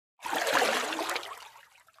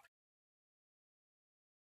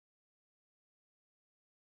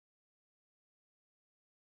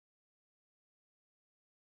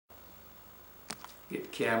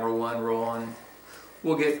Get camera 1 rolling.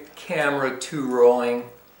 We'll get camera 2 rolling.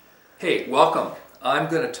 Hey, welcome. I'm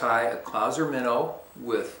going to tie a Clouser Minnow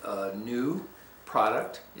with a new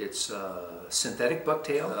product. It's synthetic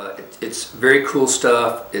bucktail. It's very cool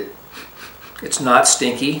stuff. It's not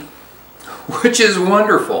stinky, which is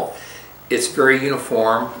wonderful. It's very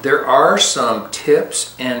uniform. There are some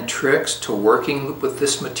tips and tricks to working with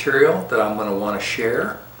this material that I'm going to want to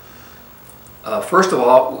share. First of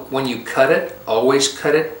all, when you cut it, always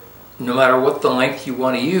cut it, no matter what the length you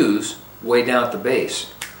want to use, way down at the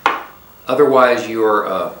base. Otherwise,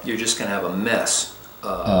 you're just going to have a mess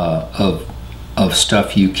of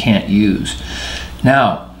stuff you can't use.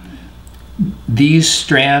 Now, these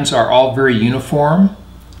strands are all very uniform,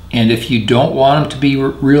 and if you don't want them to be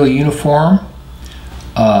real uniform,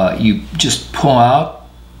 you just pull out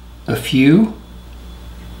a few.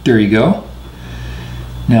 There you go.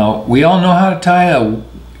 Now, we all know how to tie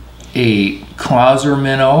a Clouser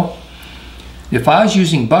Minnow. If I was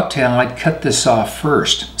using bucktail, I'd cut this off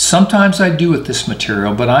first. Sometimes I do with this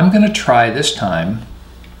material, but I'm going to try this time.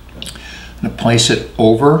 I'm going to place it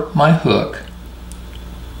over my hook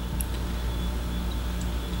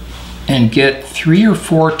and get 3 or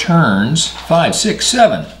 4 turns, 5, 6,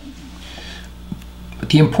 7. But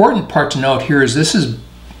the important part to note here is this is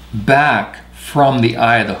back from the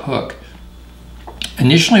eye of the hook.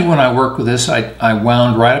 Initially, when I worked with this, I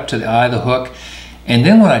wound right up to the eye of the hook, and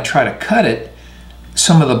then when I try to cut it,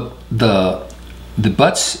 some of the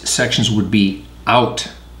butt sections would be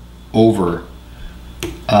out over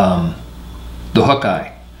the hook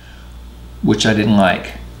eye, which I didn't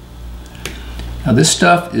like. Now this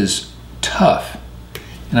stuff is tough,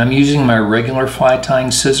 and I'm using my regular fly tying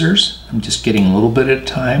scissors. I'm just getting a little bit at a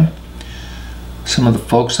time. Some of the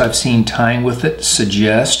folks I've seen tying with it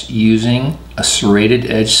suggest using a serrated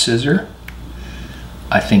edge scissor.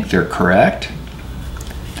 I think they're correct.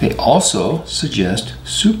 They also suggest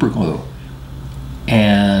super glue.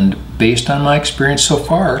 And based on my experience so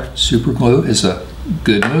far, super glue is a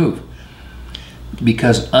good move.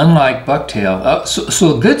 Because unlike bucktail,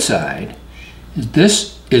 so the good side is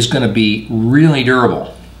this is going to be really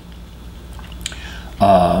durable.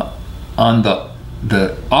 On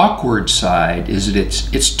the awkward side is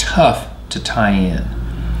that it's tough to tie in.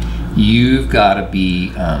 You've got to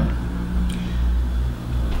be,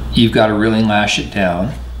 you've got to really lash it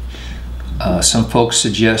down. Some folks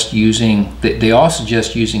suggest using, they all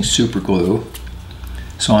suggest using super glue.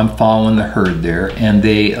 So I'm following the herd there. And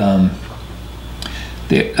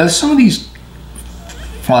some of these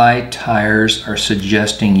fly tiers are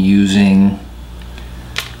suggesting using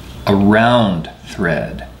a round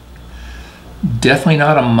thread. Definitely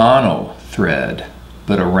not a mono thread,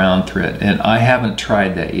 but a round thread, and I haven't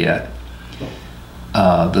tried that yet.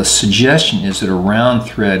 The suggestion is that a round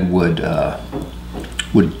thread would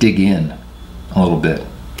dig in a little bit.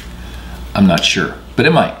 I'm not sure, but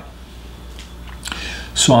it might.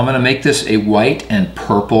 So I'm going to make this a white and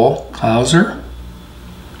purple Clouser.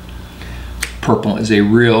 Purple is a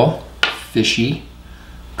real fishy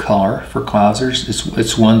color for Clousers.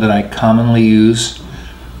 It's one that I commonly use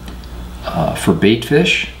for bait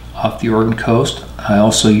fish off the Oregon coast. I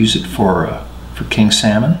also use it for king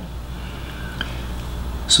salmon.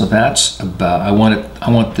 So that's about, I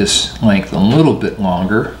want this length a little bit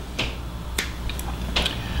longer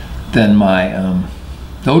than my,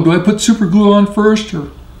 oh, do I put super glue on first,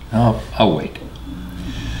 or I'll wait.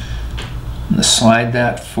 I'm going to slide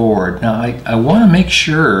that forward. Now I want to make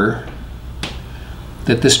sure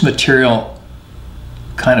that this material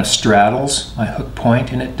kind of straddles my hook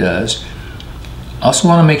point, and it does. I also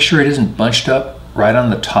want to make sure it isn't bunched up right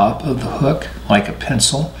on the top of the hook like a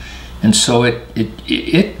pencil, and so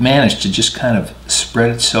it managed to just kind of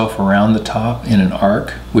spread itself around the top in an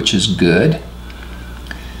arc, which is good.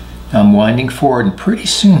 Now I'm winding forward, and pretty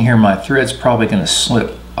soon here my thread's probably going to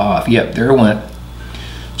slip off. Yep, there it went.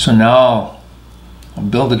 So now I'll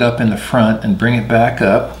build it up in the front and bring it back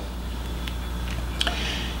up.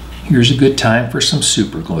 Here's a good time for some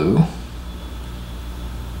super glue.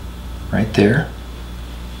 Right there.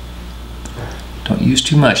 Don't use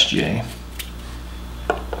too much, Jay.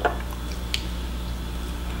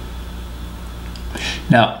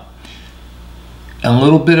 Now, a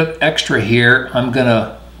little bit of extra here, I'm going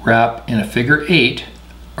to wrap in a figure 8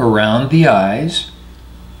 around the eyes.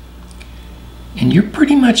 And you're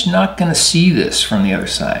pretty much not going to see this from the other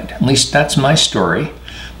side. At least that's my story.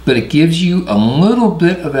 But it gives you a little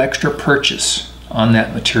bit of extra purchase on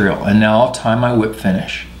that material. And now I'll tie my whip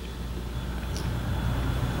finish.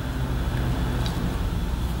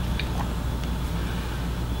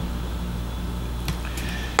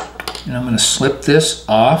 And I'm going to slip this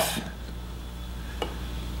off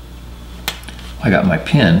I got my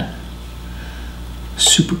pin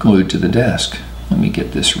super glued to the desk. Let me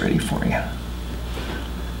get this ready for you.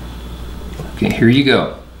 Okay, here you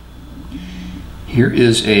go. Here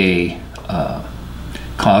is a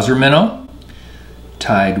Clouser Minnow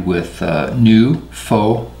tied with new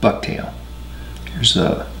Faux Bucktail.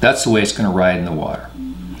 That's the way it's going to ride in the water.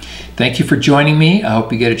 Thank you for joining me. I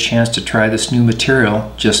hope you get a chance to try this new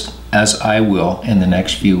material just as I will in the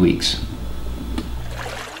next few weeks.